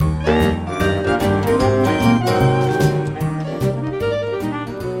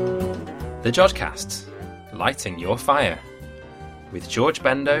The JodCast, lighting your fire, with George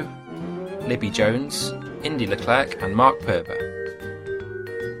Bendo, Libby Jones, Indy Leclerc and Mark Purver.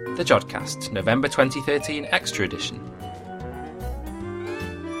 The JodCast, November 2013 Extra Edition.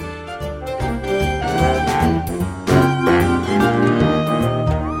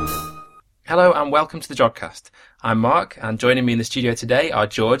 Hello and welcome to the JodCast. I'm Mark, and joining me in the studio today are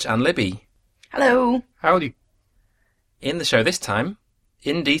George and Libby. Hello. Howdy. In the show this time,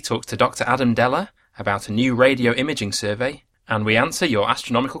 Indy talks to Dr. Adam Deller about a new radio imaging survey, and we answer your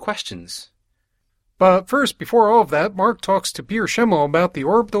astronomical questions. But first, before all of that, Mark talks to Peter Schemmel about the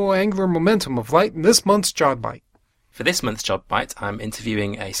orbital angular momentum of light in this month's JodBite. For this month's JodBite, I'm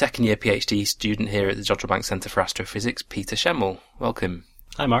interviewing a second-year PhD student here at the Jodrell Bank Centre for Astrophysics, Peter Schemmel. Welcome.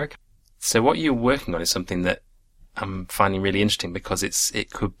 Hi, Mark. So what you're working on is something that I'm finding really interesting because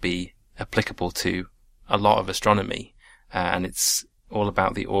it could be applicable to a lot of astronomy, and it's all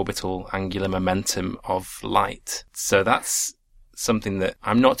about the orbital angular momentum of light. So that's something that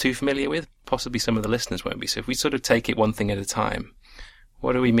I'm not too familiar with. Possibly some of the listeners won't be. So if we sort of take it one thing at a time,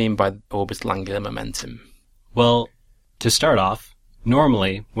 what do we mean by orbital angular momentum? Well, to start off,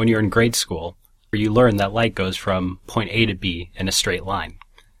 normally when you're in grade school, you learn that light goes from point A to B in a straight line.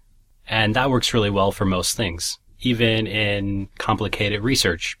 And that works really well for most things. Even in complicated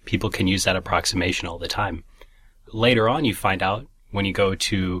research, people can use that approximation all the time. Later on, you find out when you go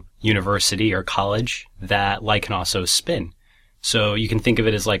to university or college that light can also spin. So you can think of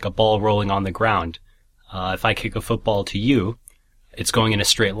it as like a ball rolling on the ground. If I kick a football to you, it's going in a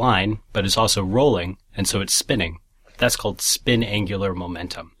straight line, but it's also rolling, and so it's spinning. That's called spin angular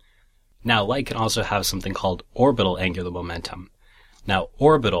momentum. Now, light can also have something called orbital angular momentum. Now,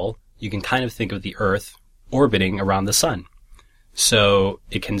 orbital, you can kind of think of the Earth orbiting around the sun. So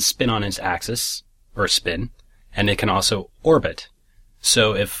it can spin on its axis, or spin, and it can also orbit.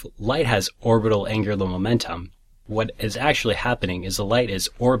 So if light has orbital angular momentum, what is actually happening is the light is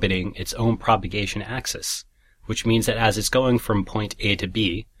orbiting its own propagation axis, which means that as it's going from point A to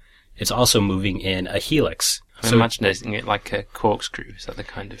B, it's also moving in a helix. I'm imagining it like a corkscrew. Is that the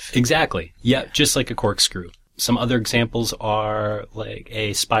kind of... Exactly. Yeah, just like a corkscrew. Some other examples are like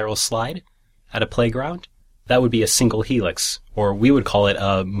a spiral slide at a playground. That would be a single helix, or we would call it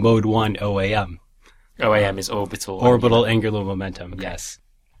a mode 1 OAM. OAM is orbital. Orbital angular momentum, okay. Yes.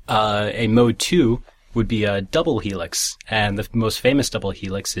 A mode 2 would be a double helix, and the most famous double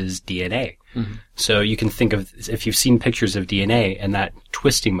helix is DNA. Mm-hmm. So you can think of, if you've seen pictures of DNA and that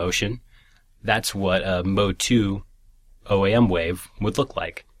twisting motion, that's what a mode 2 OAM wave would look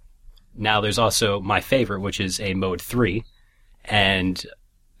like. Now there's also my favorite, which is a mode 3, and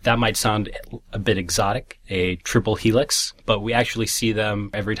that might sound a bit exotic, a triple helix, but we actually see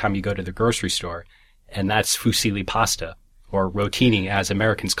them every time you go to the grocery store. And that's fusilli pasta, or rotini as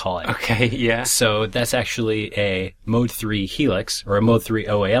Americans call it. Okay, yeah. So that's actually a mode 3 helix, or a mode 3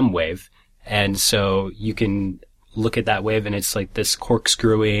 OAM wave. And so you can look at that wave and it's like this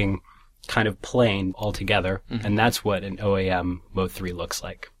corkscrewing kind of plane altogether. Mm-hmm. And that's what an OAM mode 3 looks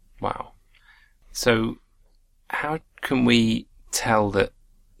like. Wow. So how can we tell that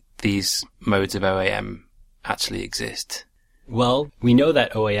these modes of OAM actually exist? Well, we know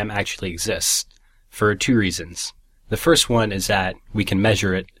that OAM actually exists for two reasons. The first one is that we can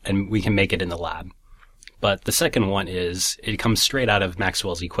measure it and we can make it in the lab. But the second one is it comes straight out of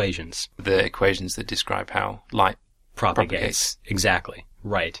Maxwell's equations. The equations that describe how light propagates. Exactly.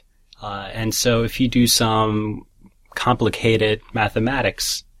 Right. And so if you do some complicated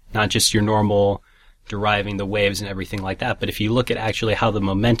mathematics, not just your normal deriving the waves and everything like that, but if you look at actually how the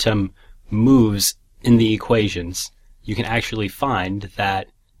momentum moves in the equations, you can actually find that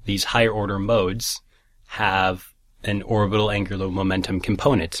these higher order modes have an orbital angular momentum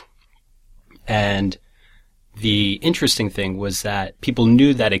component. And the interesting thing was that people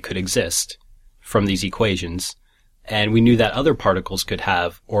knew that it could exist from these equations, and we knew that other particles could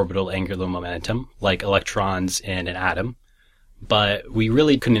have orbital angular momentum, like electrons in an atom, but we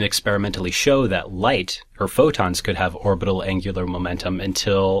really couldn't experimentally show that light or photons could have orbital angular momentum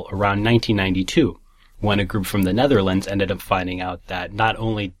until around 1992. When a group from the Netherlands ended up finding out that not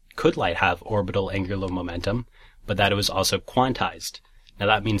only could light have orbital angular momentum, but that it was also quantized. Now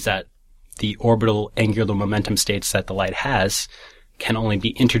that means that the orbital angular momentum states that the light has can only be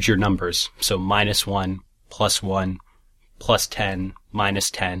integer numbers, so -1, +1, +10,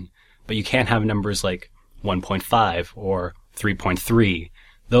 -10, but you can't have numbers like 1.5 or 3.3.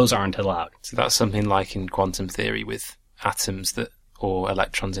 Those aren't allowed. So that's something like in quantum theory with atoms or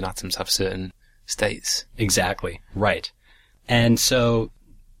electrons in atoms have certain states. Exactly. Right. And so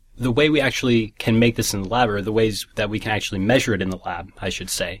the way we actually can make this in the lab, or the ways that we can actually measure it in the lab, I should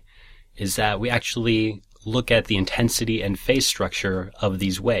say, is that we actually look at the intensity and phase structure of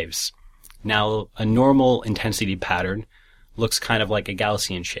these waves. Now, a normal intensity pattern looks kind of like a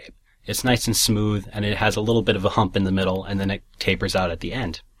Gaussian shape. It's nice and smooth, and it has a little bit of a hump in the middle, and then it tapers out at the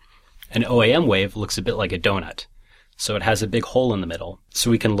end. An OAM wave looks a bit like a donut, so it has a big hole in the middle, so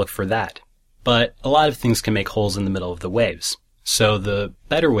we can look for that. But a lot of things can make holes in the middle of the waves. So the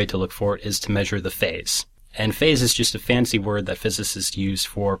better way to look for it is to measure the phase. And phase is just a fancy word that physicists use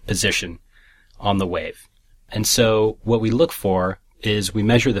for position on the wave. And so what we look for is we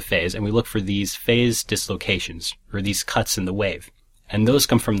measure the phase, and we look for these phase dislocations, or these cuts in the wave. And those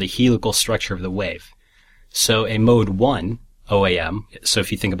come from the helical structure of the wave. So a mode 1 OAM, so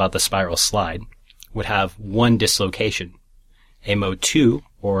if you think about the spiral slide, would have one dislocation. A mode 2,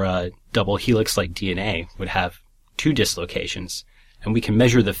 or a double helix like DNA, would have two dislocations. And we can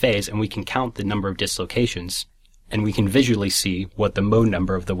measure the phase, and we can count the number of dislocations, and we can visually see what the mode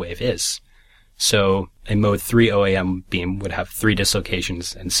number of the wave is. So a mode 3 OAM beam would have 3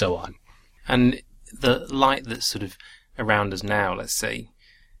 dislocations, and so on. And the light that's sort of around us now, let's say,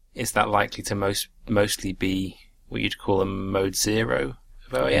 is that likely to mostly be what you'd call a mode 0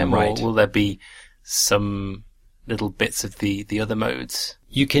 of OAM? Right. Or will there be some little bits of the other modes?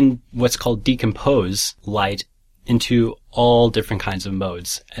 You can what's called decompose light into all different kinds of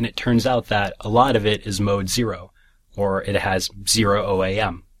modes. And it turns out that a lot of it is mode 0, or it has 0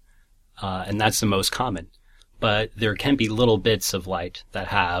 OAM. And that's the most common. But there can be little bits of light that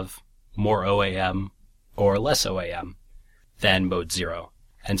have more OAM or less OAM than mode 0.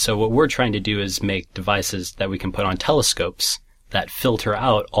 And so what we're trying to do is make devices that we can put on telescopes that filter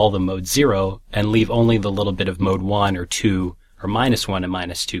out all the mode 0 and leave only the little bit of mode 1 or 2 or -1 and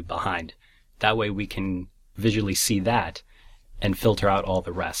 -2 behind. That way we can visually see that and filter out all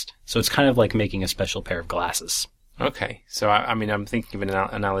the rest. So it's kind of like making a special pair of glasses. Okay. So, I mean, I'm thinking of an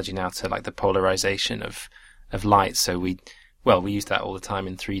analogy now to like the polarization of light. So we use that all the time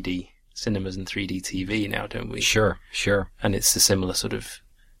in 3D cinemas and 3D TV now, don't we? Sure. And it's a similar sort of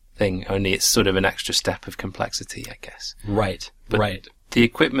thing, only it's sort of an extra step of complexity, I guess. Right. The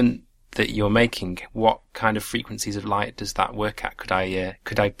equipment that you're making, what kind of frequencies of light does that work at? Could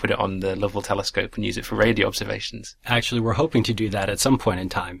I put it on the Lovell telescope and use it for radio observations? Actually, we're hoping to do that at some point in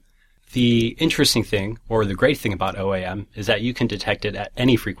time. The interesting thing, or the great thing about OAM, is that you can detect it at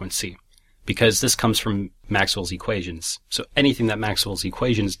any frequency, because this comes from Maxwell's equations. So anything that Maxwell's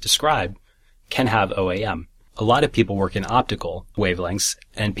equations describe can have OAM. A lot of people work in optical wavelengths,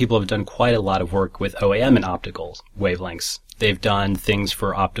 and people have done quite a lot of work with OAM in optical wavelengths. They've done things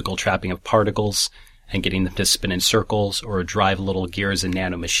for optical trapping of particles and getting them to spin in circles or drive little gears in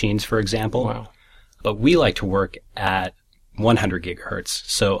nano machines, for example. Wow. But we like to work at 100 gigahertz,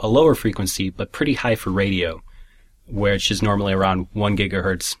 so a lower frequency, but pretty high for radio, which is normally around 1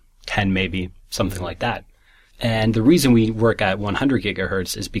 gigahertz, 10 maybe, something like that. And the reason we work at 100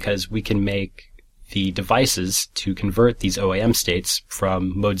 gigahertz is because we can make the devices to convert these OAM states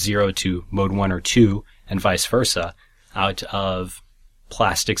from mode 0 to mode 1 or 2 and vice versa out of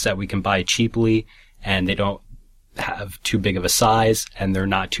plastics that we can buy cheaply, and they don't have too big of a size, and they're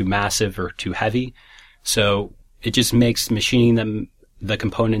not too massive or too heavy. So it just makes machining them, the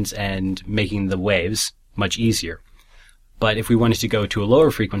components, and making the waves much easier. But if we wanted to go to a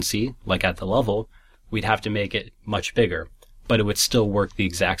lower frequency, like at the Lovell, we'd have to make it much bigger, but it would still work the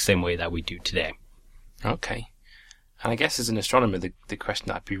exact same way that we do today. Okay. And I guess as an astronomer, the question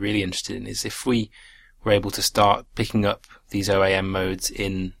that I'd be really interested in is if we were able to start picking up these OAM modes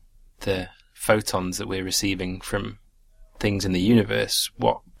in the photons that we're receiving from things in the universe,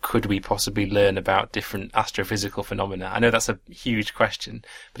 what could we possibly learn about different astrophysical phenomena? I know that's a huge question,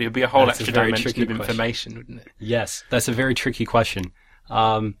 but it would be a whole extra dimension of information, wouldn't it? Yes, that's a very tricky question.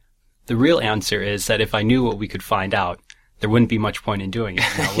 The real answer is that if I knew what we could find out, there wouldn't be much point in doing it,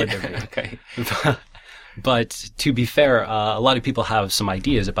 now, would there be? Okay. But to be fair, a lot of people have some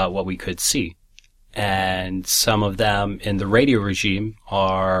ideas about what we could see. And some of them in the radio regime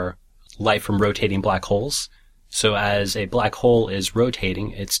are light from rotating black holes. So as a black hole is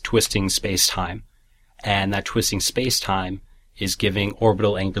rotating, it's twisting space-time. And that twisting space-time is giving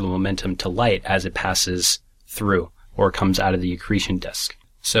orbital angular momentum to light as it passes through or comes out of the accretion disk.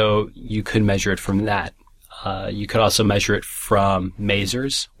 So you could measure it from that. You could also measure it from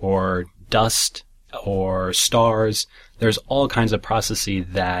masers or dust or stars. There's all kinds of processes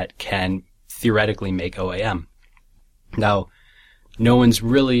that can theoretically make OAM. Now, no one's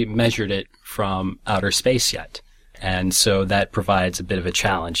really measured it from outer space yet. And so that provides a bit of a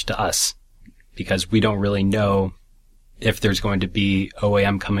challenge to us because we don't really know if there's going to be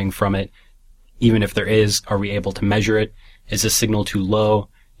OAM coming from it. Even if there is, are we able to measure it? Is the signal too low?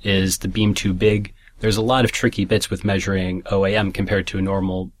 Is the beam too big? There's a lot of tricky bits with measuring OAM compared to a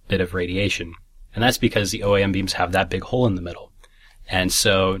normal bit of radiation. And that's because the OAM beams have that big hole in the middle. And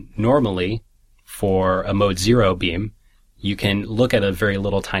so normally, for a mode 0 beam, you can look at a very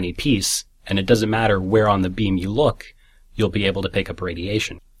little tiny piece, and it doesn't matter where on the beam you look, you'll be able to pick up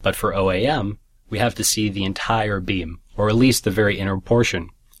radiation. But for OAM, we have to see the entire beam, or at least the very inner portion.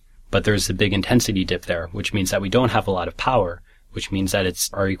 But there's a big intensity dip there, which means that we don't have a lot of power, which means that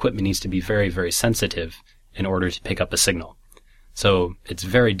our equipment needs to be very, very sensitive in order to pick up a signal. So it's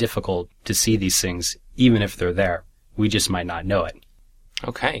very difficult to see these things, even if they're there. We just might not know it.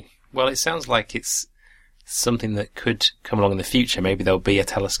 Okay. Well, it sounds like it's something that could come along in the future. Maybe there'll be a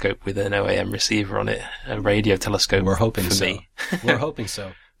telescope with an OAM receiver on it, a radio telescope. We're hoping for so. me. We're hoping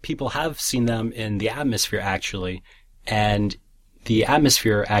so. People have seen them in the atmosphere, actually, and the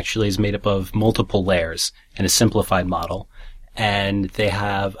atmosphere actually is made up of multiple layers in a simplified model, and they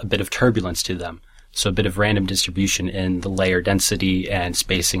have a bit of turbulence to them, so a bit of random distribution in the layer density and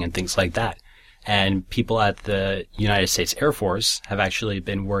spacing and things like that. And people at the United States Air Force have actually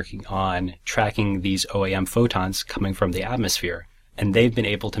been working on tracking these OAM photons coming from the atmosphere, and they've been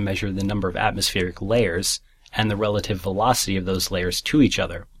able to measure the number of atmospheric layers and the relative velocity of those layers to each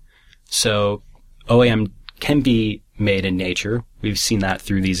other. So OAM can be made in nature. We've seen that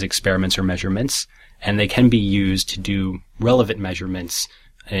through these experiments or measurements, and they can be used to do relevant measurements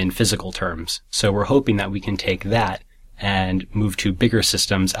in physical terms. So we're hoping that we can take that and move to bigger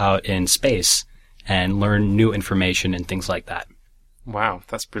systems out in space and learn new information and things like that. Wow,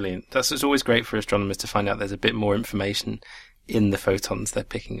 that's brilliant. It's always great for astronomers to find out there's a bit more information in the photons they're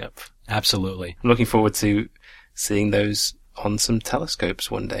picking up. Absolutely. I'm looking forward to seeing those on some telescopes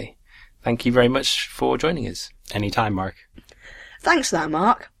one day. Thank you very much for joining us. Anytime, Mark. Thanks for that,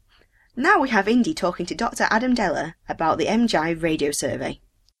 Mark. Now we have Indy talking to Dr. Adam Deller about the MJIVE radio survey.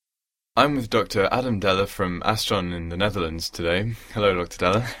 I'm with Dr. Adam Deller from Astron in the Netherlands today. Hello, Dr.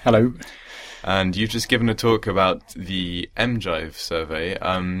 Deller. Hello. And you've just given a talk about the MJIVE survey.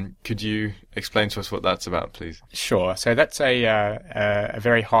 Could you explain to us what that's about, please? Sure. So that's a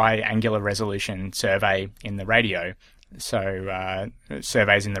very high angular resolution survey in the radio. So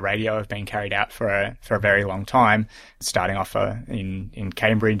surveys in the radio have been carried out for a very long time, starting off in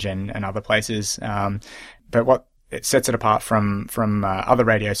Cambridge and other places. But what it sets it apart from other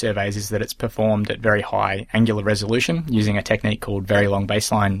radio surveys is that it's performed at very high angular resolution using a technique called very long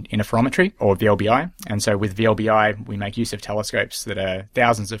baseline interferometry, or VLBI. And so with VLBI, we make use of telescopes that are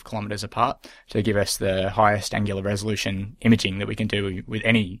thousands of kilometers apart to give us the highest angular resolution imaging that we can do with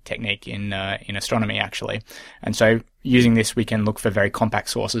any technique in astronomy, actually. And so using this, we can look for very compact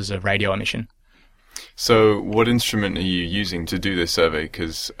sources of radio emission. So what instrument are you using to do this survey?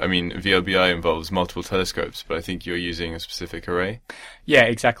 Because, I mean, VLBI involves multiple telescopes, but I think you're using a specific array. Yeah,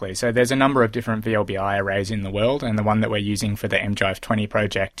 exactly. So there's a number of different VLBI arrays in the world, and the one that we're using for the MJIVE 20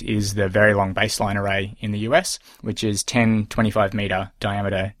 project is the Very Long Baseline Array in the US, which is 10 25-meter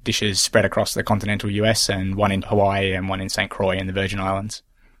diameter dishes spread across the continental US, and one in Hawaii and one in St. Croix in the Virgin Islands.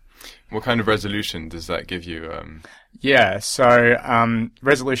 What kind of resolution does that give you? Yeah, so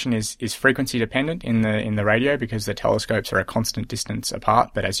resolution is frequency dependent in the radio because the telescopes are a constant distance apart.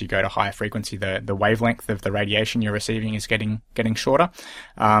 But as you go to higher frequency, the wavelength of the radiation you're receiving is getting shorter.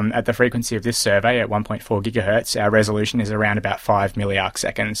 At the frequency of this survey at 1.4 gigahertz, our resolution is around about 5 milliarc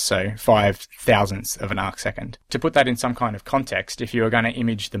seconds, so 5 thousandths of an arc second. To put that in some kind of context, if you were going to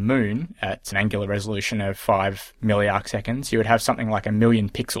image the moon at an angular resolution of 5 milliarc seconds, you would have something like 1 million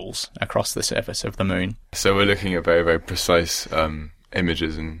pixels across the surface of the moon. So we're looking at very, very precise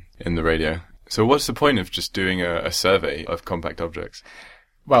images in the radio. So what's the point of just doing a survey of compact objects?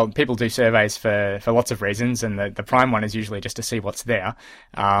 Well, people do surveys for lots of reasons, and the prime one is usually just to see what's there.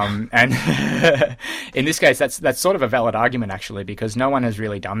 And in this case, that's sort of a valid argument, actually, because no one has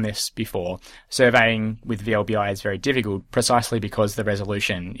really done this before. Surveying with VLBI is very difficult precisely because the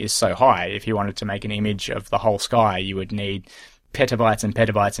resolution is so high. If you wanted to make an image of the whole sky, you would need petabytes and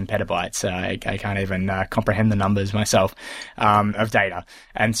petabytes and petabytes. I can't even comprehend the numbers myself of data.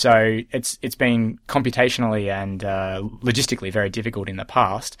 And so it's been computationally and logistically very difficult in the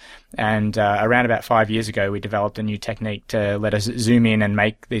past. And around about 5 years ago, we developed a new technique to let us zoom in and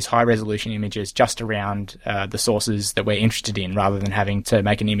make these high-resolution images just around the sources that we're interested in, rather than having to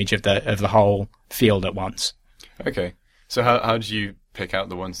make an image of the whole field at once. Okay. So how did you pick out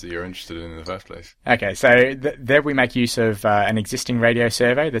the ones that you're interested in the first place? Okay, so there we make use of an existing radio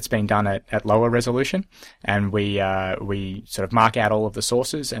survey that's been done at lower resolution, and we sort of mark out all of the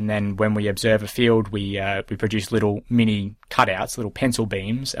sources, and then when we observe a field, we produce little mini cutouts, little pencil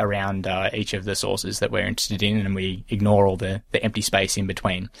beams around each of the sources that we're interested in, and we ignore all the empty space in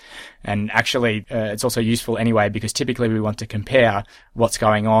between. And actually, it's also useful anyway because typically we want to compare what's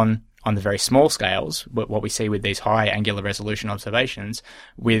going on the very small scales, what we see with these high angular resolution observations,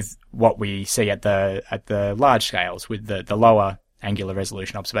 with what we see at the large scales with the lower angular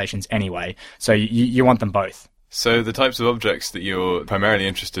resolution observations anyway. So you want them both. So the types of objects that you're primarily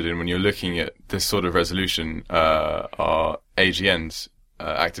interested in when you're looking at this sort of resolution are AGNs,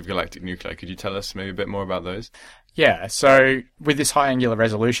 active galactic nuclei. Could you tell us maybe a bit more about those? Yeah, so with this high angular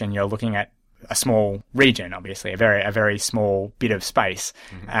resolution, you're looking at a small region, obviously, a very small bit of space.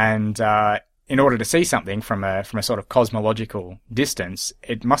 Mm-hmm. And in order to see something from a sort of cosmological distance,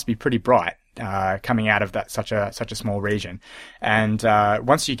 it must be pretty bright coming out of that such a small region. And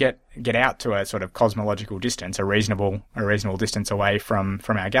once you get out to a sort of cosmological distance, a reasonable distance away from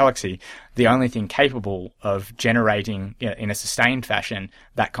our galaxy, the only thing capable of generating in a sustained fashion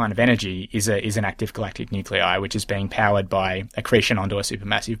that kind of energy is an active galactic nuclei, which is being powered by accretion onto a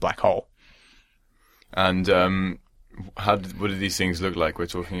supermassive black hole. And what do these things look like? We're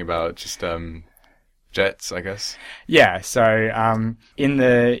talking about just jets, I guess. Yeah. So in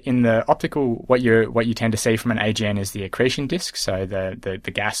the optical, what you tend to see from an AGN is the accretion disk. So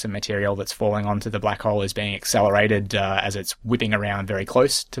the gas and material that's falling onto the black hole is being accelerated as it's whipping around very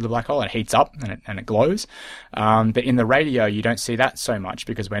close to the black hole. It heats up and it glows. But in the radio, you don't see that so much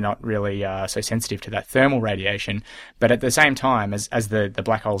because we're not really so sensitive to that thermal radiation. But at the same time, as the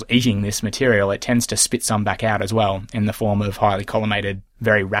black hole's eating this material, it tends to spit some back out as well in the form of highly collimated,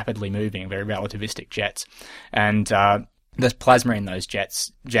 very rapidly moving, very relativistic jets. And the plasma in those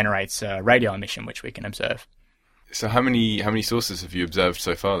jets generates radio emission, which we can observe. So how many sources have you observed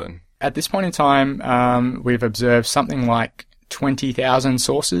so far then? At this point in time, we've observed something like 20,000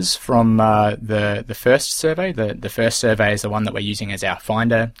 sources from the first survey. The first survey is the one that we're using as our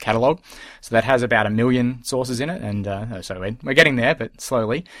Finder catalogue. So that has about 1 million sources in it, and so we're getting there, but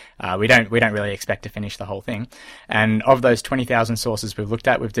slowly. We don't really expect to finish the whole thing. And of those 20,000 sources we've looked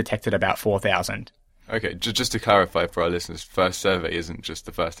at, we've detected about 4,000. Okay, just to clarify for our listeners, FIRST survey isn't just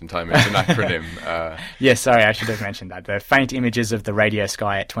the first in time, it's an acronym. Yes, sorry, I should have mentioned that. The faint images of the radio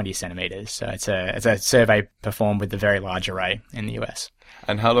sky at 20 centimetres. So it's a survey performed with the Very Large Array in the US.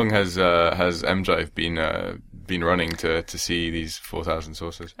 And how long has MJIVE been running to see these 4,000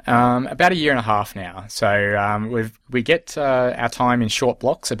 sources? About 1.5 years now. So we get our time in short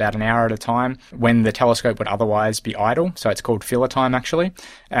blocks, about an hour at a time, when the telescope would otherwise be idle. So it's called filler time, actually.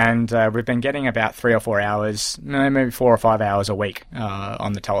 And we've been getting about 3 or 4 hours, maybe 4 or 5 hours a week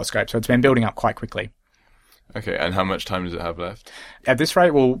on the telescope. So it's been building up quite quickly. Okay, and how much time does it have left? At this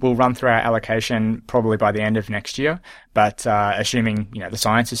rate, we'll run through our allocation probably by the end of next year. But assuming the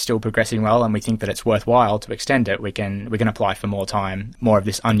science is still progressing well, and we think that it's worthwhile to extend it, we can apply for more time, more of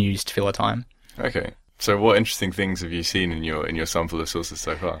this unused filler time. Okay. So, what interesting things have you seen in your sample of sources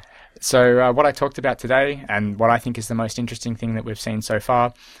so far? So what I talked about today, and what I think is the most interesting thing that we've seen so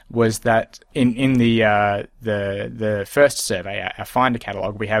far, was that in the first survey, our Finder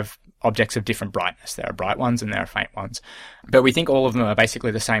catalogue, we have objects of different brightness. There are bright ones and there are faint ones. But we think all of them are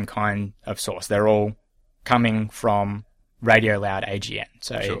basically the same kind of source. They're all coming from radio loud AGN,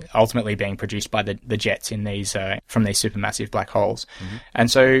 so sure. Ultimately being produced by the jets in these from these supermassive black holes. Mm-hmm.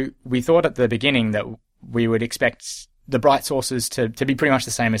 And so we thought at the beginning that we would expect the bright sources to be pretty much the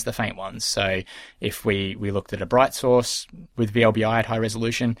same as the faint ones. So if we looked at a bright source with VLBI at high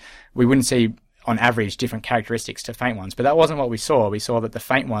resolution, we wouldn't see on average different characteristics to faint ones. But that wasn't what we saw. We saw that the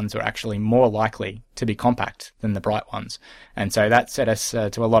faint ones were actually more likely to be compact than the bright ones. And so that set us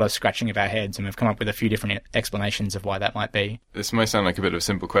to a lot of scratching of our heads, and we've come up with a few different explanations of why that might be. This might sound like a bit of a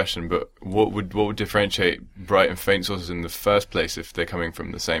simple question, but what would differentiate bright and faint sources in the first place if they're coming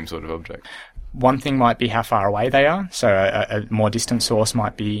from the same sort of object? One thing might be how far away they are. So a more distant source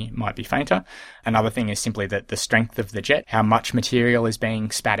might be fainter. Another thing is simply that the strength of the jet, how much material is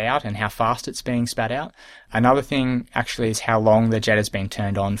being spat out and how fast it's being spat out. Another thing actually is how long the jet has been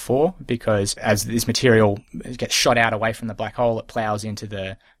turned on for, because as this material gets shot out away from the black hole, it plows into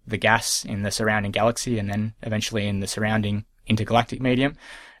the gas in the surrounding galaxy and then eventually in the surrounding intergalactic medium.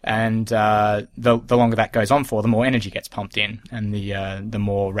 And the longer that goes on for, the more energy gets pumped in, and the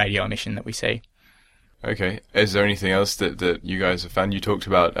more radio emission that we see. Okay. Is there anything else that you guys have found? You talked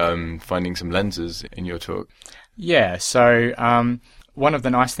about finding some lenses in your talk. Yeah. So One of the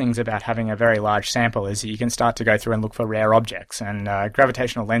nice things about having a very large sample is that you can start to go through and look for rare objects. And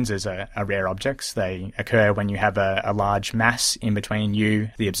gravitational lenses are rare objects. They occur when you have a large mass in between you,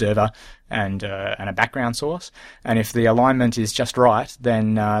 the observer, and a background source. And if the alignment is just right,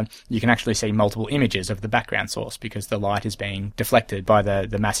 then you can actually see multiple images of the background source because the light is being deflected by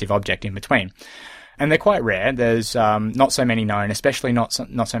the massive object in between. And they're quite rare. There's not so many known, especially not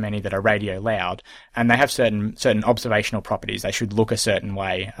so many that are radio loud. And they have certain observational properties. They should look a certain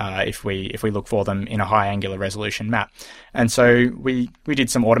way if we look for them in a high angular resolution map. And so we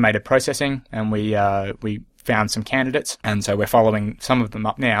did some automated processing, and we found some candidates, and so we're following some of them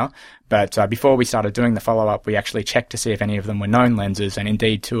up now. But before we started doing the follow-up, we actually checked to see if any of them were known lenses, and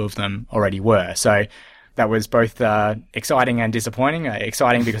indeed 2 of them already were. So that was both exciting and disappointing.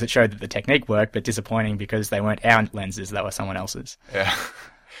 Exciting because it showed that the technique worked, but disappointing because they weren't our lenses, they were someone else's. Yeah.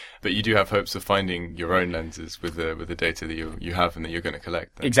 But you do have hopes of finding your own lenses with the data that you have and that you're going to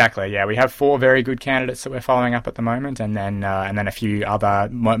collect. Then. Exactly. Yeah, we have 4 very good candidates that we're following up at the moment, and then a few other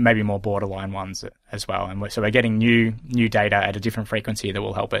maybe more borderline ones as well. And so we're getting new data at a different frequency that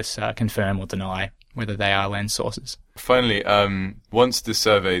will help us confirm or deny whether they are lens sources. Finally, once the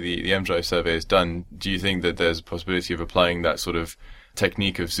survey, the M-Drive survey is done, do you think that there's a possibility of applying that sort of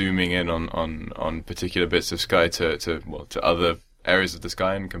technique of zooming in on particular bits of sky to other areas of the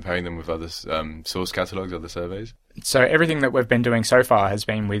sky and comparing them with other source catalogues, other surveys? So everything that we've been doing so far has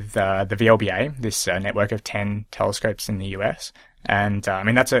been with the VLBA, this network of 10 telescopes in the US. And I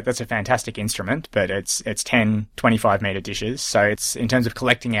mean, that's a fantastic instrument, but it's 10 25-meter dishes. So it's, in terms of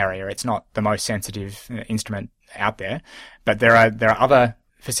collecting area, it's not the most sensitive instrument out there. But there are other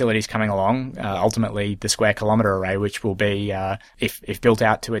facilities coming along, ultimately the square kilometre array, which will be, if built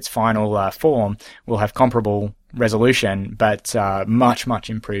out to its final form, will have comparable resolution, but much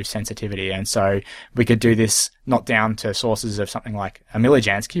improved sensitivity. And so we could do this not down to sources of something like a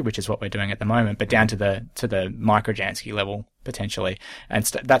millijansky, which is what we're doing at the moment, but down to the microjansky level potentially, and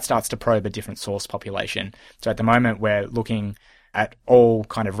that starts to probe a different source population. So at the moment we're looking at all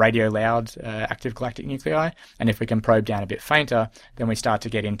kind of radio loud active galactic nuclei, and if we can probe down a bit fainter, then we start to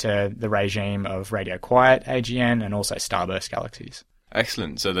get into the regime of radio quiet AGN and also starburst galaxies.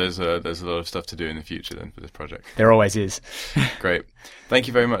 Excellent. So there's a lot of stuff to do in the future then for this project. There always is. Great. Thank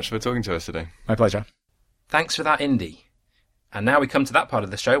you very much for talking to us today. My pleasure. Thanks for that, Indy. And now we come to that part of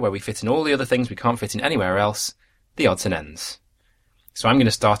the show where we fit in all the other things we can't fit in anywhere else, the odds and ends. So I'm going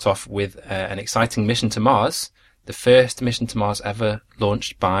to start off with an exciting mission to Mars, the first mission to Mars ever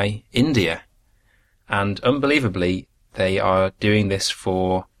launched by India. And unbelievably, they are doing this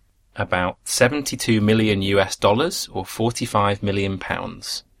for about $72 million or 45 million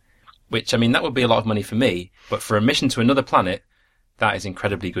pounds. Which, I mean, that would be a lot of money for me, but for a mission to another planet, that is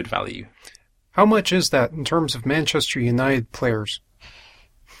incredibly good value. How much is that in terms of Manchester United players?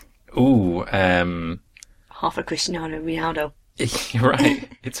 Ooh, half a Cristiano Ronaldo. You're right.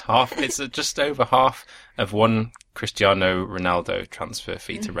 It's half. It's just over half of one Cristiano Ronaldo transfer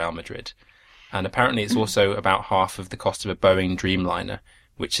fee to Real Madrid, and apparently it's also about half of the cost of a Boeing Dreamliner,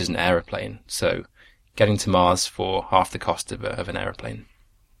 which is an aeroplane. So, getting to Mars for half the cost of an aeroplane,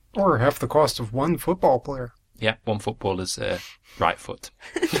 or half the cost of one football player. Yeah, one footballer's right foot.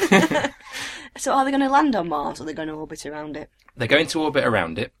 So, are they going to land on Mars, or are they going to orbit around it? They're going to orbit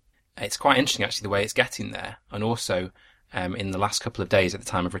around it. It's quite interesting, actually, the way it's getting there, and also. In the last couple of days at the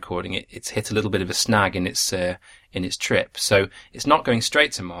time of recording, it's hit a little bit of a snag in its trip. So it's not going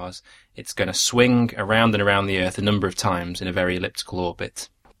straight to Mars. It's going to swing around and around the Earth a number of times in a very elliptical orbit.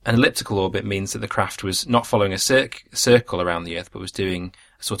 An elliptical orbit means that the craft was not following a circle around the Earth, but was doing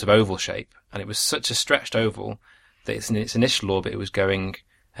a sort of oval shape. And it was such a stretched oval that in its initial orbit it was going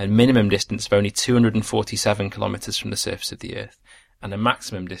a minimum distance of only 247 kilometres from the surface of the Earth, and a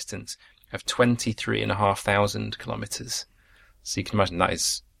maximum distance of 23,500 kilometres. So you can imagine that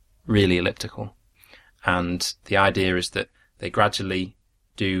is really elliptical. And the idea is that they gradually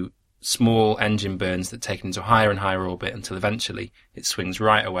do small engine burns that take it into a higher and higher orbit until eventually it swings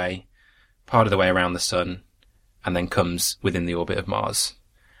right away, part of the way around the Sun, and then comes within the orbit of Mars.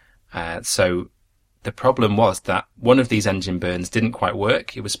 So the problem was that one of these engine burns didn't quite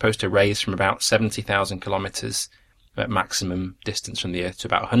work. It was supposed to raise from about 70,000 kilometres at maximum distance from the Earth to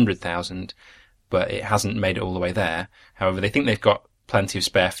about 100,000, but it hasn't made it all the way there. However, they think they've got plenty of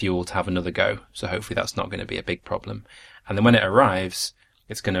spare fuel to have another go, so hopefully that's not going to be a big problem. And then when it arrives,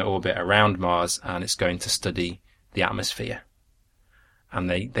 it's going to orbit around Mars and it's going to study the atmosphere. And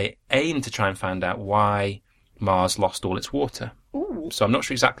they aim to try and find out why Mars lost all its water. Ooh. So I'm not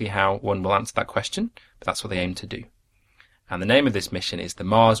sure exactly how one will answer that question, but that's what they aim to do. And the name of this mission is the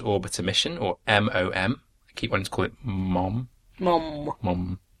Mars Orbiter Mission, or MOM. I keep wanting to call it MOM.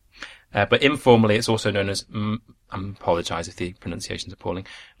 Mom. But informally, it's also known as, I apologise if the pronunciation's appalling,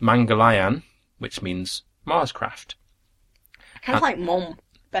 Mangalyaan, which means Mars craft. I kind of like Mom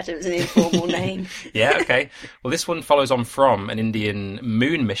better as an informal name. Yeah, okay. Well, this one follows on from an Indian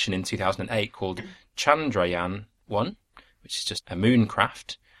moon mission in 2008 called Chandrayaan-1, which is just a moon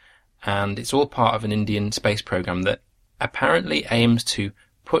craft. And it's all part of an Indian space program that apparently aims to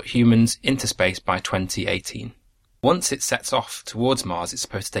put humans into space by 2018. Once it sets off towards Mars, it's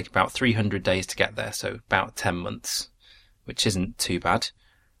supposed to take about 300 days to get there, so about 10 months, which isn't too bad.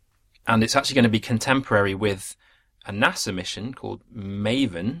 And it's actually going to be contemporary with a NASA mission called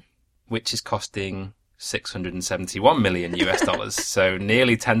MAVEN, which is costing $671 million US, so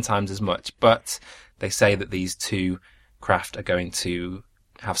nearly 10 times as much. But they say that these two craft are going to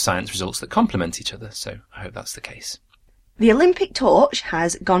have science results that complement each other, so I hope that's the case. The Olympic torch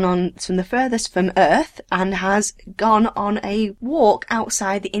has gone on from the furthest from Earth and has gone on a walk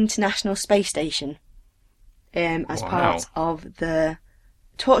outside the International Space Station as part of the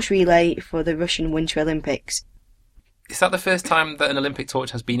torch relay for the Russian Winter Olympics. Is that the first time that an Olympic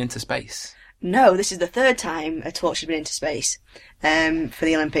torch has been into space? No, this is the third time a torch has been into space for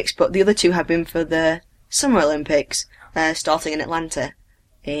the Olympics, but the other two have been for the Summer Olympics, starting in Atlanta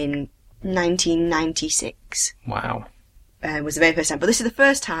in 1996. Wow. Was the very first time. But this is the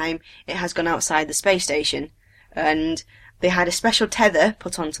first time it has gone outside the space station, and they had a special tether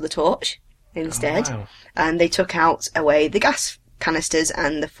put onto the torch instead, and they took away the gas canisters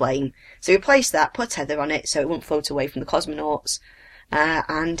and the flame. So replaced that, put a tether on it so it wouldn't float away from the cosmonauts,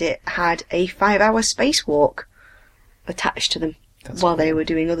 and it had a 5-hour spacewalk attached to them while they were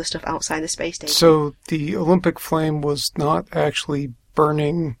doing other stuff outside the space station. So the Olympic flame was not actually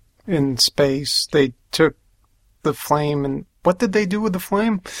burning in space. They took the flame, and what did they do with the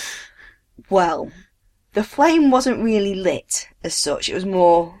flame? Well, the flame wasn't really lit as such. It was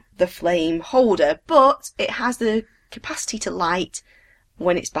more the flame holder, but it has the capacity to light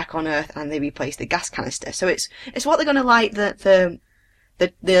when it's back on Earth and they replace the gas canister. So it's what they're going to light the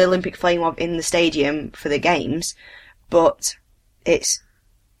Olympic flame of in the stadium for the games, but it's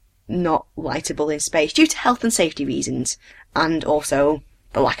not lightable in space due to health and safety reasons, and also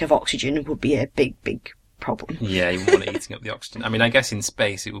the lack of oxygen would be a big problem. Yeah, you wouldn't want it eating up the oxygen. I mean, I guess in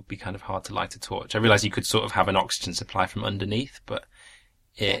space it would be kind of hard to light a torch. I realise you could sort of have an oxygen supply from underneath, but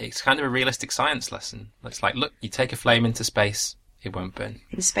it's kind of a realistic science lesson. It's like, look, you take a flame into space, it won't burn.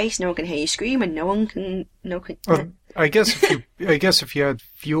 In space, no one can hear you scream, and no one can. I guess if you had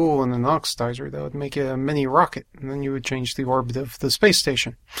fuel and an oxidizer, that would make a mini rocket, and then you would change the orbit of the space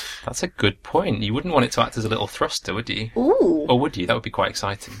station. That's a good point. You wouldn't want it to act as a little thruster, would you? Ooh. Or would you? That would be quite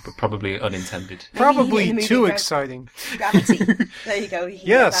exciting, but probably unintended. Probably too exciting. Gravity. There you go. You can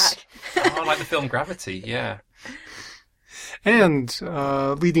Yes. get back. Oh, like the film Gravity, yeah. And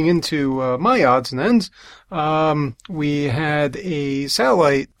leading into my odds and ends, we had a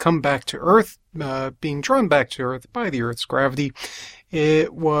satellite come back to Earth, being drawn back to Earth by the Earth's gravity.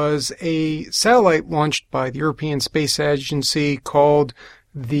 It was a satellite launched by the European Space Agency called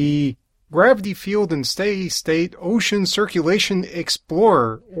the Gravity Field and Steady State Ocean Circulation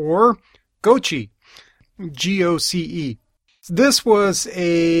Explorer, or GOCE. GOCE. This was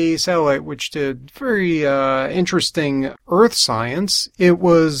a satellite which did very interesting Earth science. It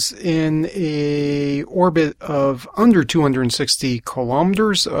was in a orbit of under 260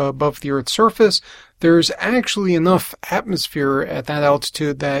 kilometers above the Earth's surface. There's actually enough atmosphere at that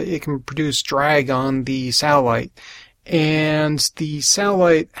altitude that it can produce drag on the satellite. And the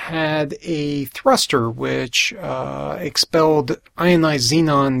satellite had a thruster which expelled ionized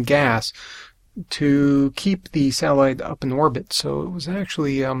xenon gas to keep the satellite up in orbit. So it was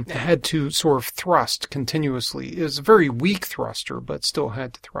actually had to sort of thrust continuously. It was a very weak thruster, but still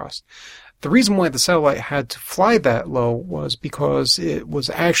had to thrust. The reason why the satellite had to fly that low was because it was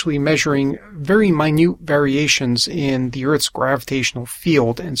actually measuring very minute variations in the Earth's gravitational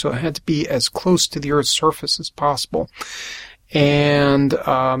field, and so it had to be as close to the Earth's surface as possible. And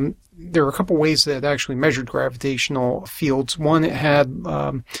there were a couple ways that it actually measured gravitational fields. One, it had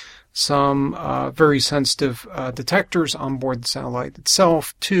some very sensitive detectors on board the satellite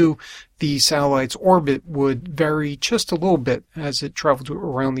itself. Two, the satellite's orbit would vary just a little bit as it traveled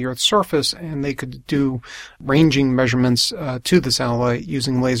around the Earth's surface, and they could do ranging measurements to the satellite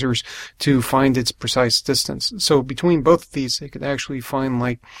using lasers to find its precise distance. So between both of these, they could actually find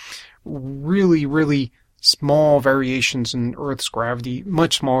like really, really small variations in Earth's gravity,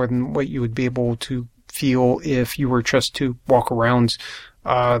 much smaller than what you would be able to feel if you were just to walk around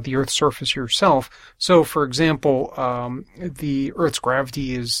the Earth's surface yourself. So, for example, the Earth's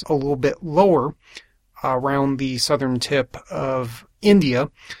gravity is a little bit lower around the southern tip of India,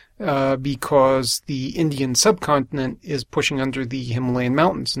 because the Indian subcontinent is pushing under the Himalayan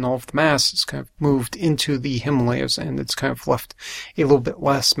mountains, and all of the mass is kind of moved into the Himalayas, and it's kind of left a little bit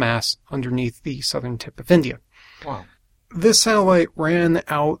less mass underneath the southern tip of India. Wow. This satellite ran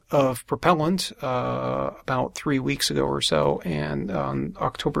out of propellant about 3 weeks ago or so, and on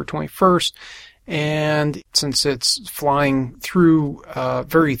October 21st, and since it's flying through a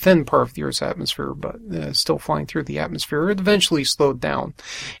very thin part of the Earth's atmosphere, but still flying through the atmosphere, it eventually slowed down.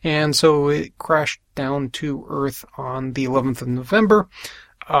 And so it crashed down to Earth on the 11th of November,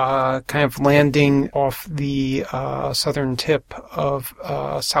 kind of landing off the southern tip of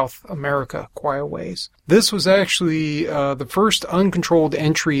South America quite a ways. This was actually the first uncontrolled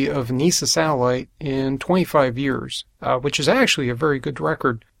entry of an ESA satellite in 25 years, which is actually a very good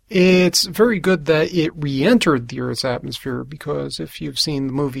record. It's very good that it re-entered the Earth's atmosphere, because if you've seen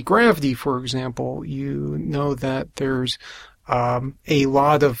the movie Gravity, for example, you know that there's a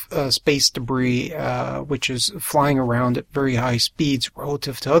lot of space debris which is flying around at very high speeds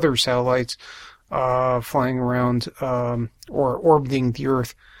relative to other satellites flying around or orbiting the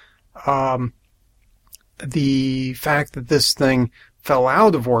Earth. The fact that this thing fell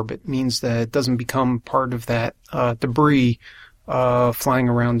out of orbit means that it doesn't become part of that debris flying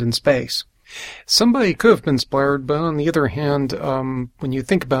around in space. Somebody could have been splattered, but on the other hand, when you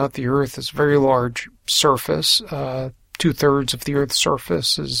think about it, the Earth is a very large surface. 2/3 of the Earth's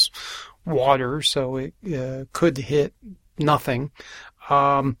surface is water, so it could hit nothing.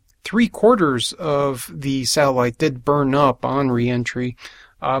 3/4 of the satellite did burn up on re-entry,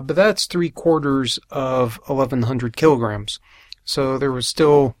 but that's 3/4 of 1,100 kilograms. So there was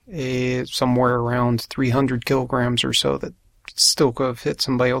still somewhere around 300 kilograms or so that still could have hit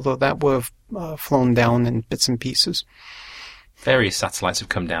somebody, although that would have flown down in bits and pieces. Various satellites have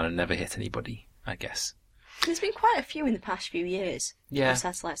come down and never hit anybody, I guess. There's been quite a few in the past few years. Yeah. The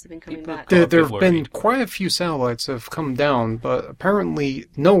satellites have been coming People back. got a bit There have been worried. quite a few satellites that have come down, but apparently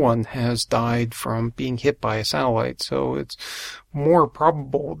no one has died from being hit by a satellite. So it's more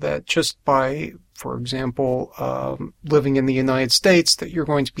probable that just by, for example, living in the United States, that you're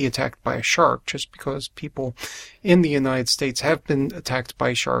going to be attacked by a shark. Just because people in the United States have been attacked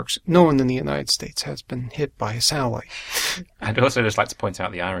by sharks, no one in the United States has been hit by a satellite. I'd also just like to point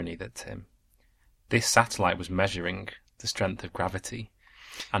out the irony that this satellite was measuring the strength of gravity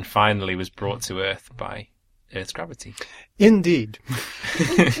and finally was brought to Earth by Earth's gravity. Indeed.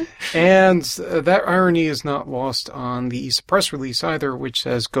 And that irony is not lost on the ESA press release either, which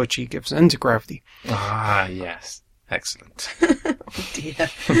says Gochi gives in to gravity. Ah, yes. Excellent. Oh dear.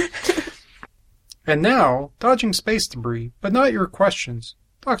 And now, dodging space debris, but not your questions.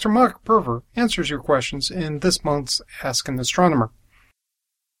 Dr. Mark Purver answers your questions in this month's Ask an Astronomer.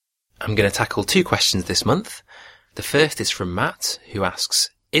 I'm going to tackle 2 questions this month. The first is from Matt, who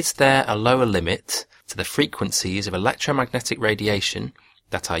asks, is there a lower limit to the frequencies of electromagnetic radiation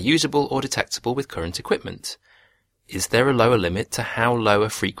that are usable or detectable with current equipment? Is there a lower limit to how low a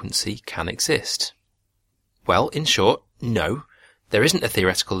frequency can exist? Well, in short, no. There isn't a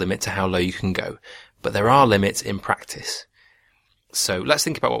theoretical limit to how low you can go, but there are limits in practice. So let's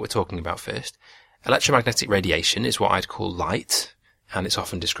think about what we're talking about first. Electromagnetic radiation is what I'd call light, and it's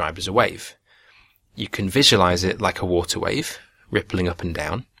often described as a wave. You can visualize it like a water wave, rippling up and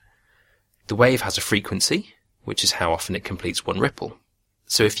down. The wave has a frequency, which is how often it completes one ripple.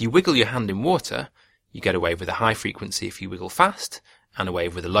 So if you wiggle your hand in water, you get a wave with a high frequency if you wiggle fast, and a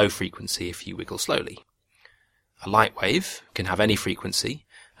wave with a low frequency if you wiggle slowly. A light wave can have any frequency,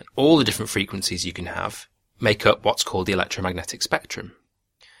 and all the different frequencies you can have make up what's called the electromagnetic spectrum.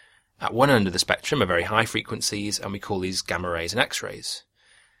 At one end of the spectrum are very high frequencies, and we call these gamma rays and X-rays.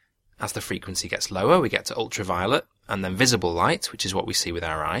 As the frequency gets lower, we get to ultraviolet, and then visible light, which is what we see with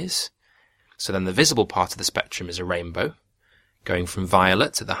our eyes. So then the visible part of the spectrum is a rainbow, going from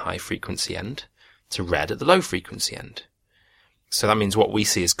violet at the high frequency end to red at the low frequency end. So that means what we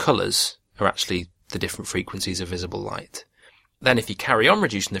see as colours are actually the different frequencies of visible light. Then if you carry on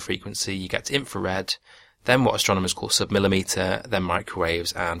reducing the frequency, you get to infrared, then what astronomers call submillimeter, then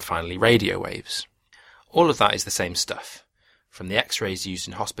microwaves, and finally radio waves. All of that is the same stuff, from the X-rays used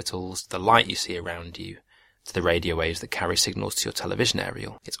in hospitals, to the light you see around you, to the radio waves that carry signals to your television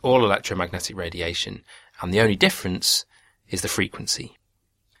aerial. It's all electromagnetic radiation, and the only difference is the frequency.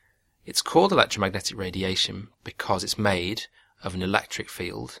 It's called electromagnetic radiation because it's made of an electric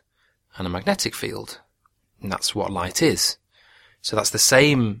field and a magnetic field, and that's what light is. So that's the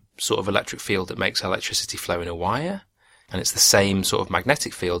same sort of electric field that makes electricity flow in a wire, and it's the same sort of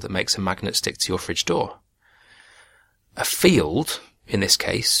magnetic field that makes a magnet stick to your fridge door. A field, in this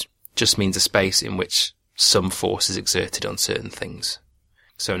case, just means a space in which some force is exerted on certain things.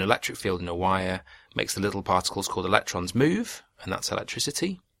 So an electric field in a wire makes the little particles called electrons move, and that's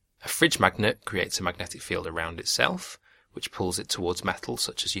electricity. A fridge magnet creates a magnetic field around itself, which pulls it towards metal,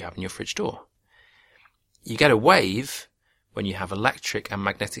 such as you have in your fridge door. You get a wave when you have electric and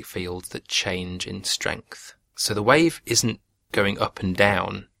magnetic fields that change in strength. So the wave isn't going up and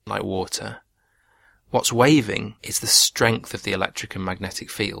down like water. What's waving is the strength of the electric and magnetic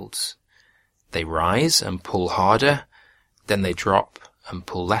fields. They rise and pull harder, then they drop and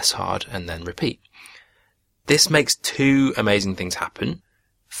pull less hard, and then repeat. This makes two amazing things happen.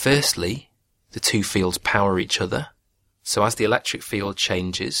 Firstly, the two fields power each other. So as the electric field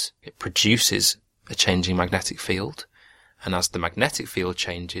changes, it produces a changing magnetic field. And as the magnetic field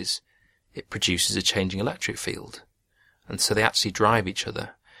changes, it produces a changing electric field. And so they actually drive each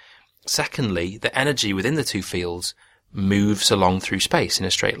other. Secondly, the energy within the two fields moves along through space in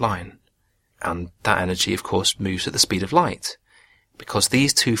a straight line. And that energy, of course, moves at the speed of light, because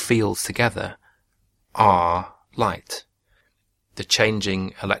these two fields together are light. The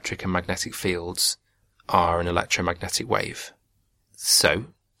changing electric and magnetic fields are an electromagnetic wave. So,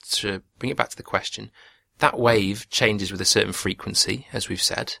 to bring it back to the question, that wave changes with a certain frequency, as we've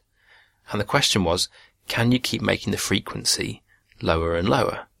said, and the question was, can you keep making the frequency lower and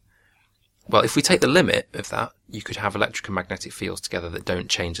lower? Well, if we take the limit of that, you could have electric and magnetic fields together that don't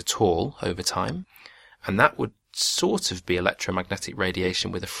change at all over time, and that would sort of be electromagnetic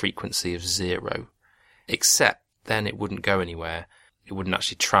radiation with a frequency of 0, except then it wouldn't go anywhere. It wouldn't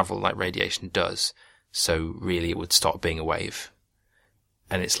actually travel like radiation does, so really it would stop being a wave.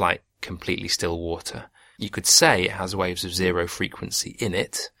 And it's like completely still water. You could say it has waves of 0 frequency in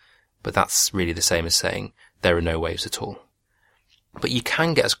it, but that's really the same as saying there are no waves at all. But you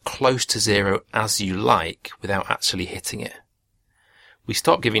can get as close to 0 as you like without actually hitting it. We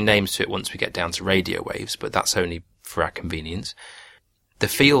stop giving names to it once we get down to radio waves, but that's only for our convenience. The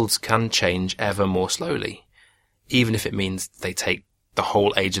fields can change ever more slowly, even if it means they take the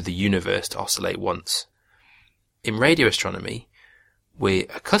whole age of the universe to oscillate once. In radio astronomy, we're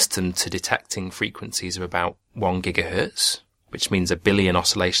accustomed to detecting frequencies of about 1 gigahertz, which means 1 billion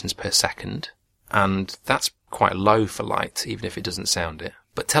oscillations per second, and that's quite low for light, even if it doesn't sound it.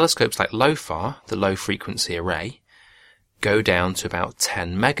 But telescopes like LOFAR, the low frequency array, go down to about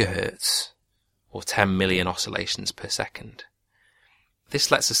 10 megahertz, or 10 million oscillations per second.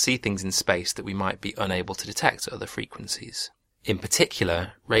 This lets us see things in space that we might be unable to detect at other frequencies. In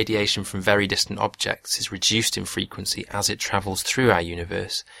particular, radiation from very distant objects is reduced in frequency as it travels through our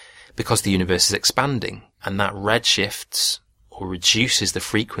universe, because the universe is expanding, and that redshifts or reduces the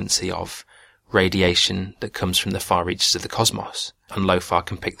frequency of radiation that comes from the far reaches of the cosmos, and LOFAR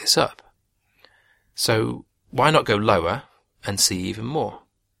can pick this up. So why not go lower and see even more?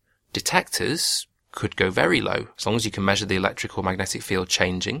 Detectors could go very low. As long as you can measure the electric or magnetic field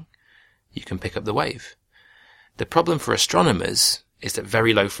changing, you can pick up the wave. The problem for astronomers is that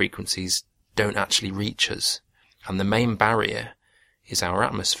very low frequencies don't actually reach us, and the main barrier is our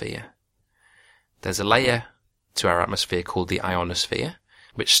atmosphere. There's a layer to our atmosphere called the ionosphere,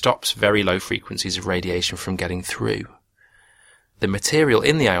 which stops very low frequencies of radiation from getting through. The material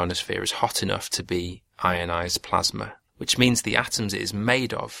in the ionosphere is hot enough to be ionized plasma, which means the atoms it is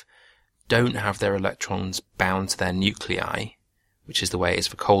made of don't have their electrons bound to their nuclei, which is the way it is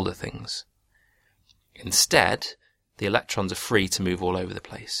for colder things. Instead, the electrons are free to move all over the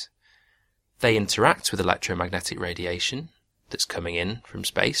place. They interact with electromagnetic radiation that's coming in from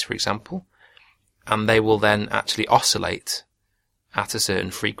space, for example, and they will then actually oscillate at a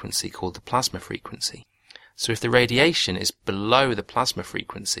certain frequency called the plasma frequency. So if the radiation is below the plasma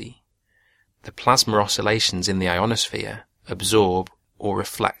frequency, the plasma oscillations in the ionosphere absorb or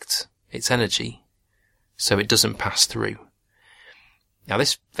reflect its energy, so it doesn't pass through. Now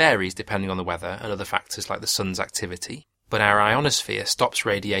this varies depending on the weather and other factors like the sun's activity, but our ionosphere stops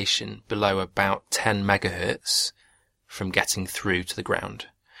radiation below about 10 megahertz from getting through to the ground,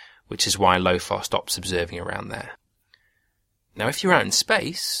 which is why LOFAR stops observing around there. Now if you're out in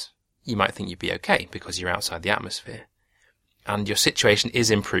space, you might think you'd be okay because you're outside the atmosphere, and your situation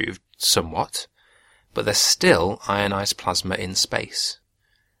is improved somewhat, but there's still ionized plasma in space.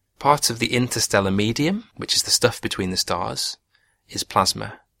 Part of the interstellar medium, which is the stuff between the stars, is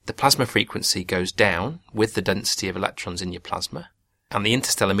plasma. The plasma frequency goes down with the density of electrons in your plasma, and the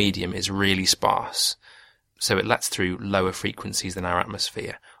interstellar medium is really sparse, so it lets through lower frequencies than our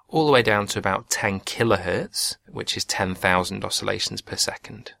atmosphere, all the way down to about 10 kilohertz, which is 10,000 oscillations per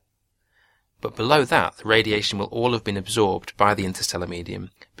second. But below that, the radiation will all have been absorbed by the interstellar medium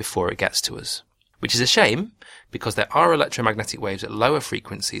before it gets to us. which is a shame because there are electromagnetic waves at lower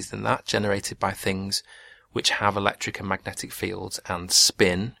frequencies than that generated by things which have electric and magnetic fields and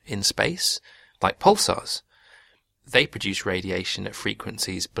spin in space, like pulsars. They produce radiation at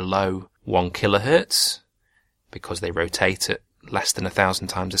frequencies below 1 kilohertz because they rotate at less than 1,000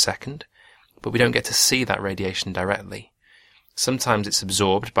 times a second, but we don't get to see that radiation directly. Sometimes it's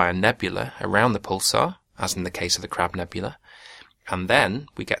absorbed by a nebula around the pulsar, as in the case of the Crab Nebula, and then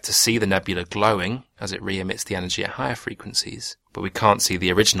we get to see the nebula glowing as it re-emits the energy at higher frequencies, but we can't see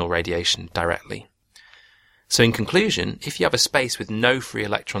the original radiation directly. So in conclusion, if you have a space with no free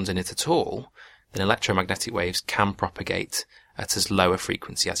electrons in it at all, then electromagnetic waves can propagate at as low a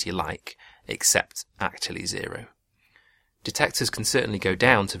frequency as you like, except actually zero. Detectors can certainly go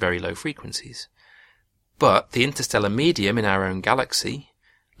down to very low frequencies, but the interstellar medium in our own galaxy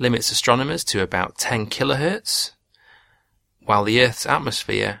limits astronomers to about 10 kilohertz, while the Earth's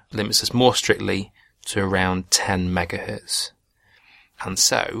atmosphere limits us more strictly to around 10 megahertz. And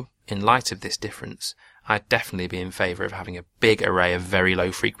so, in light of this difference, I'd definitely be in favour of having a big array of very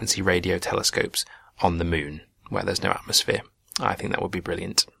low frequency radio telescopes on the moon, where there's no atmosphere. I think that would be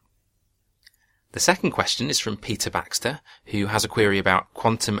brilliant. The second question is from Peter Baxter, who has a query about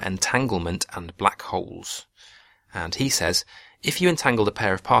quantum entanglement and black holes. And he says, if you entangled a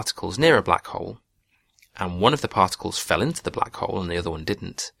pair of particles near a black hole, and one of the particles fell into the black hole and the other one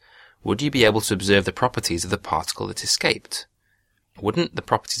didn't, would you be able to observe the properties of the particle that escaped? Wouldn't the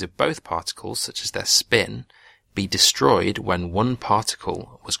properties of both particles, such as their spin, be destroyed when one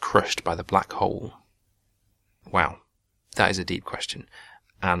particle was crushed by the black hole? Wow, that is a deep question.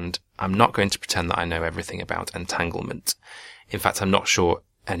 And I'm not going to pretend that I know everything about entanglement. In fact, I'm not sure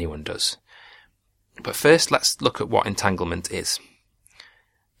anyone does. But first, let's look at what entanglement is.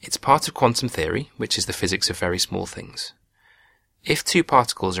 It's part of quantum theory, which is the physics of very small things. If two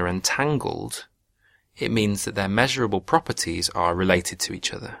particles are entangled, it means that their measurable properties are related to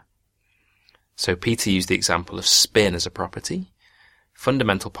each other. So Peter used the example of spin as a property.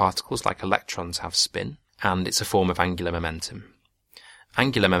 Fundamental particles like electrons have spin, and it's a form of angular momentum.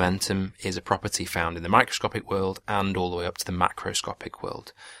 Angular momentum is a property found in the microscopic world and all the way up to the macroscopic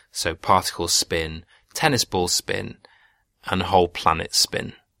world. So particles spin, tennis balls spin, and whole planets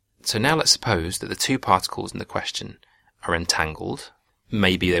spin. So now let's suppose that the two particles in the question are entangled.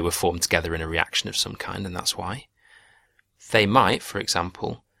 Maybe they were formed together in a reaction of some kind, and that's why. They might, for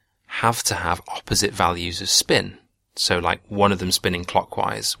example, have to have opposite values of spin. So like one of them spinning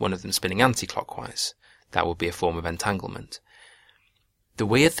clockwise, one of them spinning anti-clockwise. That would be a form of entanglement. The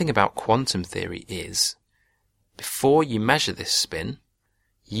weird thing about quantum theory is, before you measure this spin,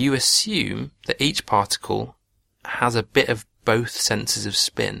 you assume that each particle has a bit of both senses of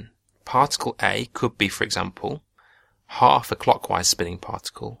spin. Particle A could be, for example, half a clockwise spinning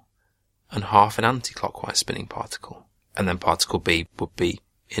particle and half an anti-clockwise spinning particle. And then particle B would be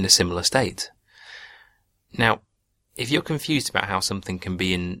in a similar state. Now, if you're confused about how something can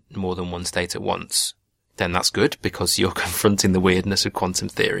be in more than one state at once, then that's good because you're confronting the weirdness of quantum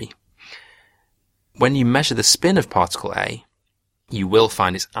theory. When you measure the spin of particle A, you will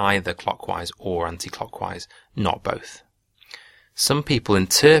find it's either clockwise or anti-clockwise, not both. Some people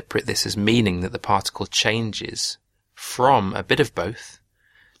interpret this as meaning that the particle changes from a bit of both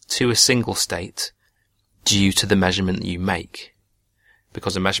to a single state due to the measurement that you make,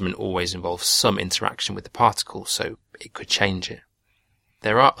 because a measurement always involves some interaction with the particle, so it could change it.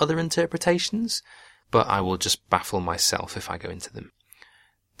 There are other interpretations, but I will just baffle myself if I go into them.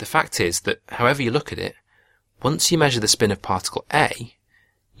 The fact is that, however you look at it, once you measure the spin of particle A,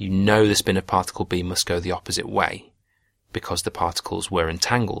 you know the spin of particle B must go the opposite way, because the particles were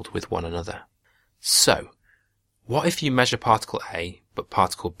entangled with one another. So, what if you measure particle A, but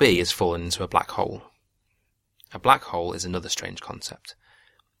particle B has fallen into a black hole? A black hole is another strange concept.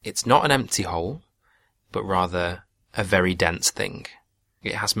 It's not an empty hole, but rather a very dense thing.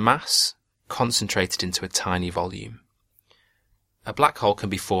 It has mass concentrated into a tiny volume. A black hole can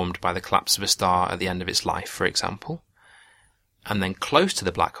be formed by the collapse of a star at the end of its life, for example, and then close to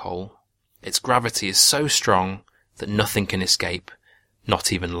the black hole, its gravity is so strong that nothing can escape,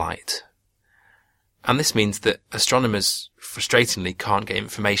 not even light. And this means that astronomers, frustratingly, can't get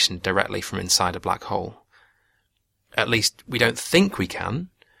information directly from inside a black hole. At least, we don't think we can,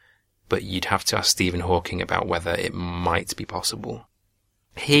 but you'd have to ask Stephen Hawking about whether it might be possible.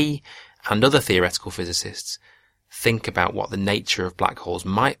 He and other theoretical physicists think about what the nature of black holes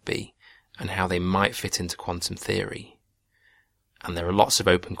might be and how they might fit into quantum theory. And there are lots of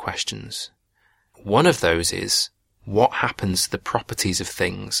open questions. One of those is, what happens to the properties of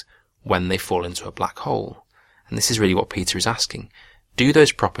things when they fall into a black hole? And this is really what Peter is asking. do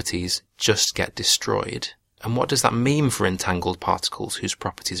those properties just get destroyed? And what does that mean for entangled particles whose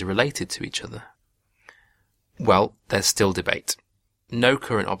properties are related to each other? Well, there's still debate. No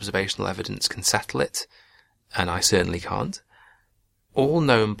current observational evidence can settle it, and I certainly can't. All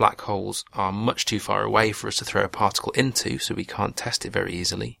known black holes are much too far away for us to throw a particle into, so we can't test it very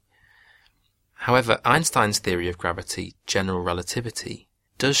easily. However, Einstein's theory of gravity, general relativity,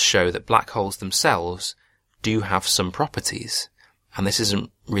 does show that black holes themselves do have some properties, and this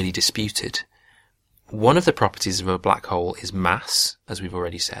isn't really disputed. One of the properties of a black hole is mass, as we've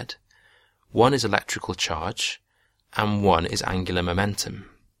already said. One is electrical charge, and one is angular momentum.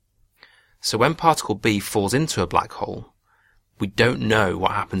 So when particle B falls into a black hole, we don't know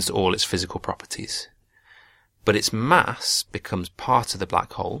what happens to all its physical properties. But its mass becomes part of the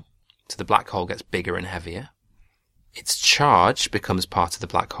black hole, so the black hole gets bigger and heavier. Its charge becomes part of the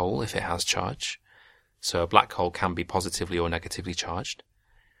black hole if it has charge, so a black hole can be positively or negatively charged.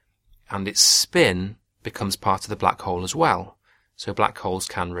 And its spin becomes part of the black hole as well, so black holes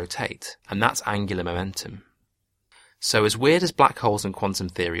can rotate, and that's angular momentum. So as weird as black holes in quantum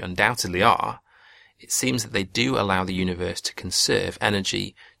theory undoubtedly are, it seems that they do allow the universe to conserve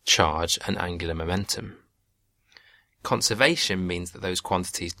energy, charge, and angular momentum. Conservation means that those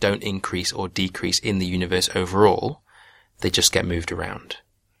quantities don't increase or decrease in the universe overall, they just get moved around.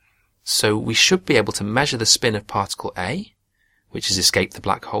 So we should be able to measure the spin of particle A, which has escaped the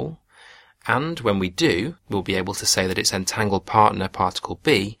black hole, and when we do, we'll be able to say that its entangled partner, particle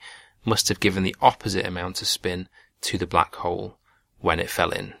B, must have given the opposite amount of spin to the black hole when it fell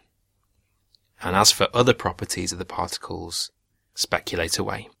in. And as for other properties of the particles, speculate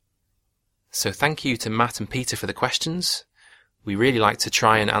away. So thank you to Matt and Peter for the questions. We really like to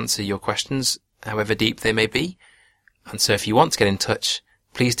try and answer your questions, however deep they may be. And so if you want to get in touch,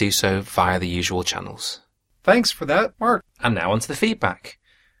 please do so via the usual channels. Thanks for that, Mark. And now on to the feedback.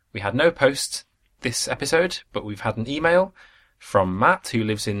 We had no post this episode, but we've had an email from Matt, who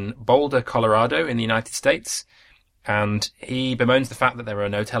lives in Boulder, Colorado in the United States. And he bemoans the fact that there are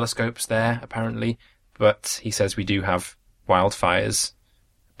no telescopes there, apparently, but he says we do have wildfires,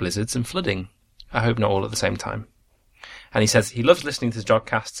 blizzards and flooding. I hope not all at the same time. And he says he loves listening to the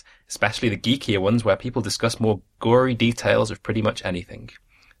Jodcasts, especially the geekier ones where people discuss more gory details of pretty much anything.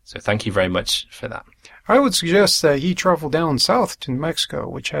 So thank you very much for that. I would suggest that he travel down south to New Mexico,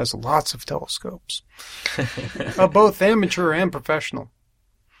 which has lots of telescopes, both amateur and professional,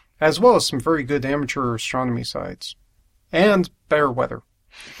 as well as some very good amateur astronomy sites, and better weather.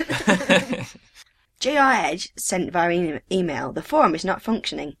 JR Edge sent via email, the forum is not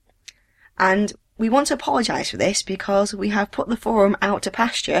functioning. And we want to apologise for this because we have put the forum out to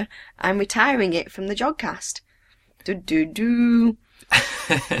pasture and retiring it from the Jodcast.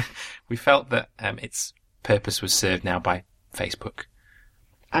 We felt that its purpose was served now by Facebook.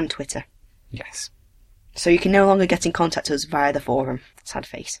 And Twitter. Yes. So you can no longer get in contact with us via the forum. Sad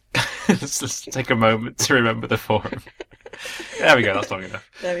face. Let's just take a moment to remember the forum. There we go, that's long enough.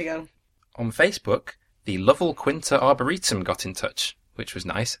 There we go. On Facebook, the Lovell Quinta Arboretum got in touch, which was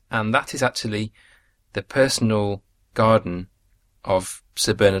nice, and that is actually the personal garden of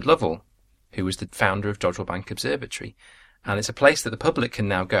Sir Bernard Lovell, who was the founder of Jodrell Bank Observatory. And it's a place that the public can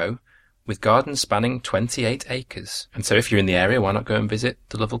now go, with gardens spanning 28 acres. And so if you're in the area, why not go and visit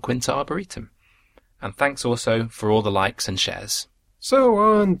the Lovell Quinta Arboretum? And thanks also for all the likes and shares. So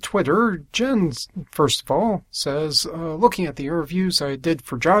on Twitter, Jen, first of all, says, looking at the interviews I did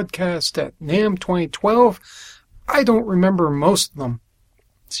for Jodcast at NAMM 2012, I don't remember most of them.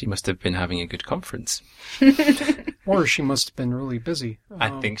 She must have been having a good conference. Or she must have been really busy. I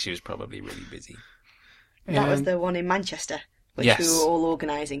think she was probably really busy. That was the one in Manchester, which Yes. we were all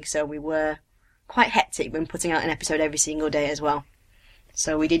organising, so we were quite hectic when putting out an episode every single day as well.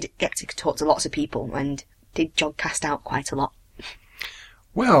 So we did get to talk to lots of people and did Jodcast out quite a lot.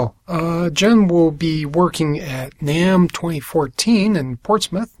 Well, Jen will be working at NAMM 2014 in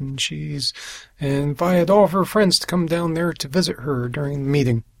Portsmouth, and she's invited all of her friends to come down there to visit her during the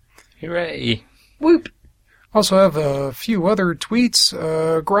meeting. Hooray! Whoop! Also have a few other tweets.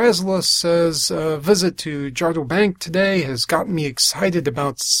 Grazlus says, visit to Jodrell Bank today has gotten me excited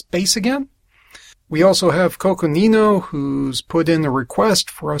about space again. We also have Coco Nino, who's put in a request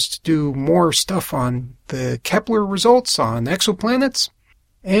for us to do more stuff on the Kepler results on exoplanets.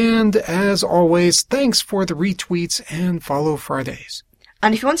 And as always, thanks for the retweets and follow Fridays.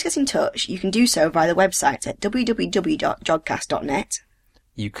 And if you want to get in touch, you can do so via the website at www.jodcast.net.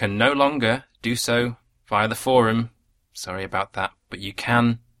 You can no longer do so via the forum. Sorry about that. But you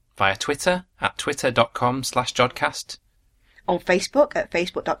can via Twitter at twitter.com/Jodcast. On Facebook at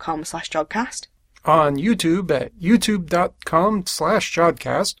facebook.com/Jodcast. On YouTube at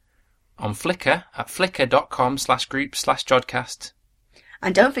youtube.com/Jodcast. On Flickr at flickr.com/group/Jodcast.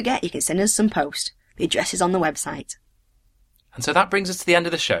 And don't forget, you can send us some post. The address is on the website. And so that brings us to the end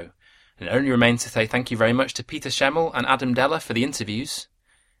of the show. And it only remains to say thank you very much to Peter Schemmel and Adam Deller for the interviews.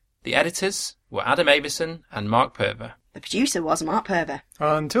 The editors were Adam Avison and Mark Purver. The producer was Mark Purver.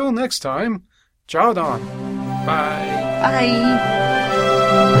 Until next time, Jod on. Bye.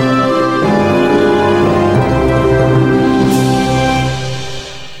 Bye.